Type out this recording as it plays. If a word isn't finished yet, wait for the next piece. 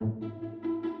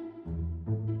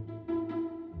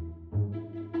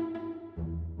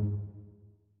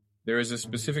There is a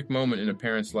specific moment in a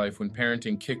parent's life when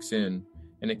parenting kicks in,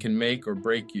 and it can make or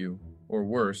break you, or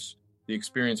worse, the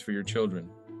experience for your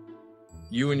children.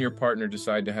 You and your partner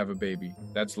decide to have a baby.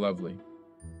 That's lovely.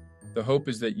 The hope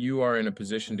is that you are in a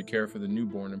position to care for the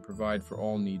newborn and provide for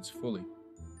all needs fully.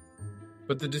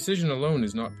 But the decision alone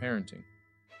is not parenting.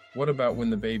 What about when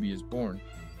the baby is born?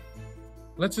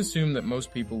 Let's assume that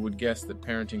most people would guess that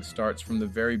parenting starts from the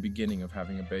very beginning of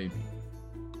having a baby.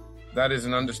 That is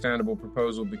an understandable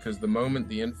proposal because the moment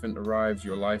the infant arrives,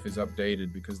 your life is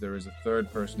updated because there is a third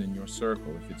person in your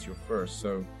circle if it's your first,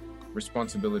 so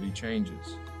responsibility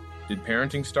changes. Did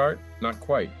parenting start? Not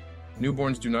quite.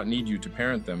 Newborns do not need you to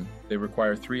parent them. They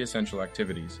require 3 essential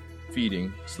activities: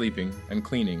 feeding, sleeping, and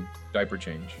cleaning, diaper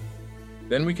change.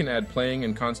 Then we can add playing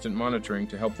and constant monitoring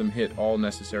to help them hit all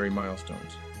necessary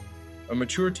milestones. A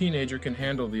mature teenager can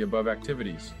handle the above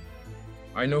activities.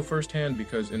 I know firsthand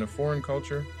because in a foreign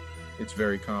culture, it's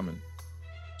very common.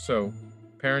 So,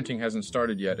 parenting hasn't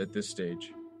started yet at this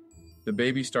stage. The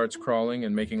baby starts crawling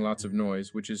and making lots of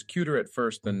noise, which is cuter at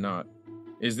first than not.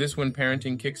 Is this when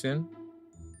parenting kicks in?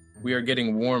 We are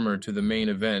getting warmer to the main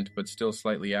event, but still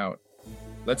slightly out.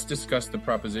 Let's discuss the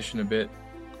proposition a bit.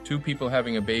 2 people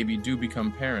having a baby do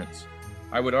become parents.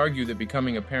 I would argue that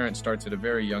becoming a parent starts at a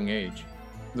very young age.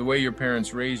 The way your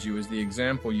parents raise you is the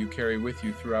example you carry with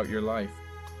you throughout your life.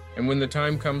 And when the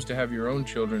time comes to have your own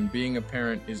children, being a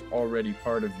parent is already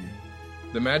part of you.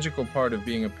 The magical part of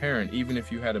being a parent, even if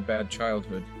you had a bad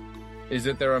childhood, is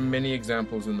that there are many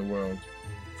examples in the world,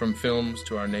 from films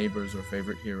to our neighbors or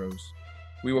favorite heroes.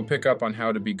 We will pick up on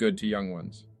how to be good to young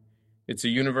ones. It's a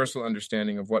universal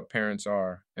understanding of what parents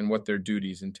are and what their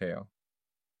duties entail.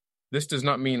 This does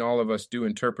not mean all of us do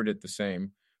interpret it the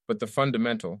same, but the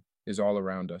fundamental is all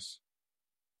around us.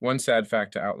 One sad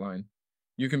fact to outline: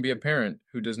 you can be a parent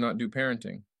who does not do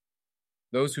parenting.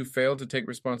 Those who fail to take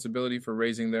responsibility for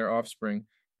raising their offspring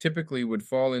typically would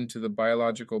fall into the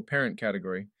biological parent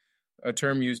category, a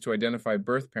term used to identify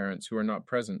birth parents who are not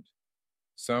present.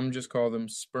 Some just call them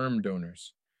sperm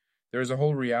donors. There is a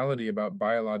whole reality about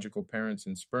biological parents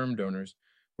and sperm donors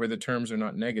where the terms are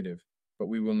not negative, but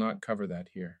we will not cover that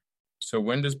here. So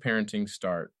when does parenting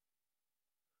start?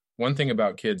 One thing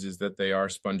about kids is that they are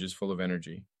sponges full of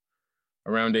energy.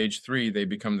 Around age 3, they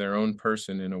become their own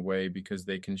person in a way because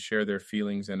they can share their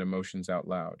feelings and emotions out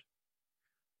loud.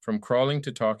 From crawling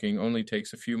to talking only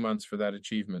takes a few months for that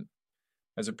achievement.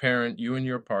 As a parent, you and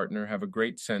your partner have a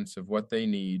great sense of what they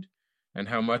need and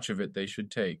how much of it they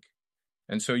should take.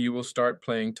 And so you will start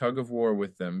playing tug of war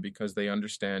with them because they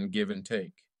understand give and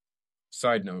take.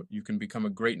 Side note, you can become a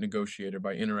great negotiator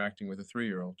by interacting with a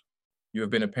 3-year-old. You have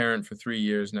been a parent for 3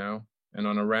 years now, and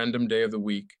on a random day of the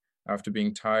week, after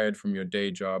being tired from your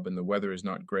day job and the weather is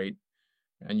not great,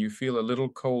 and you feel a little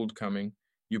cold coming,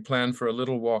 you plan for a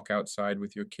little walk outside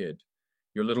with your kid.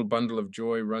 Your little bundle of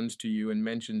joy runs to you and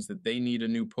mentions that they need a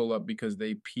new pull-up because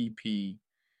they pee.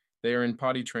 They are in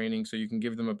potty training, so you can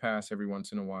give them a pass every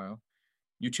once in a while.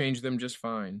 You change them just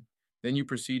fine. Then you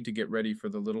proceed to get ready for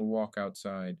the little walk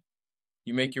outside.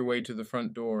 You make your way to the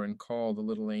front door and call the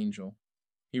little angel.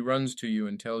 He runs to you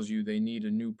and tells you they need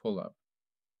a new pull-up.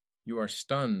 You are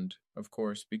stunned, of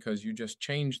course, because you just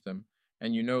changed them,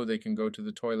 and you know they can go to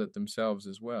the toilet themselves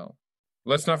as well.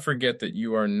 Let's not forget that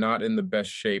you are not in the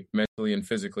best shape mentally and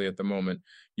physically at the moment.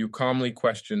 You calmly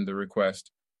question the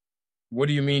request. What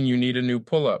do you mean you need a new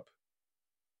pull-up?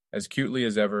 As cutely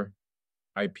as ever,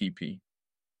 I pee.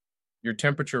 Your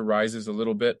temperature rises a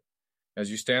little bit.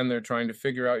 As you stand there trying to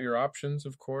figure out your options,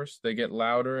 of course, they get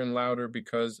louder and louder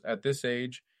because, at this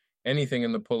age, anything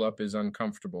in the pull-up is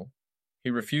uncomfortable. He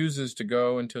refuses to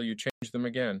go until you change them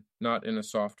again, not in a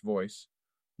soft voice.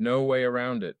 No way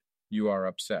around it. You are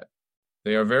upset.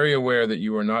 They are very aware that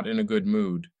you are not in a good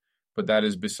mood, but that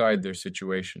is beside their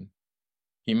situation.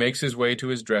 He makes his way to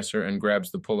his dresser and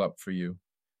grabs the pull-up for you.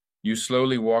 You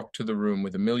slowly walk to the room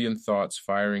with a million thoughts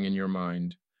firing in your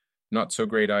mind, not so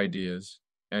great ideas,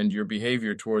 and your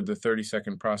behavior toward the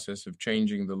 30-second process of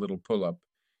changing the little pull-up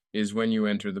is when you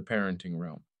enter the parenting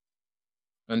realm.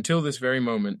 Until this very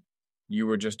moment, you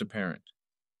were just a parent.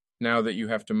 Now that you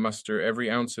have to muster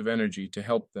every ounce of energy to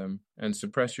help them and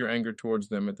suppress your anger towards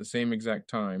them at the same exact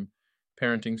time,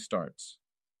 parenting starts.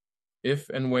 If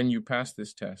and when you pass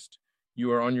this test,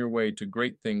 you are on your way to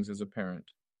great things as a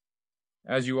parent.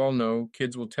 As you all know,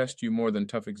 kids will test you more than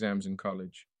tough exams in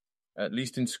college. At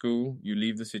least in school, you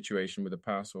leave the situation with a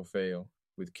pass or fail.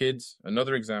 With kids,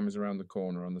 another exam is around the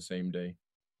corner on the same day.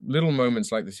 Little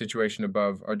moments like the situation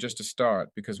above are just a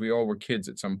start because we all were kids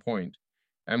at some point,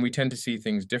 and we tend to see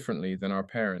things differently than our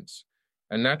parents,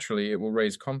 and naturally it will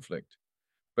raise conflict.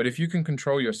 But if you can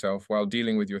control yourself while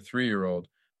dealing with your 3-year-old,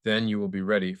 Then you will be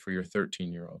ready for your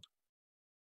 13-year-old.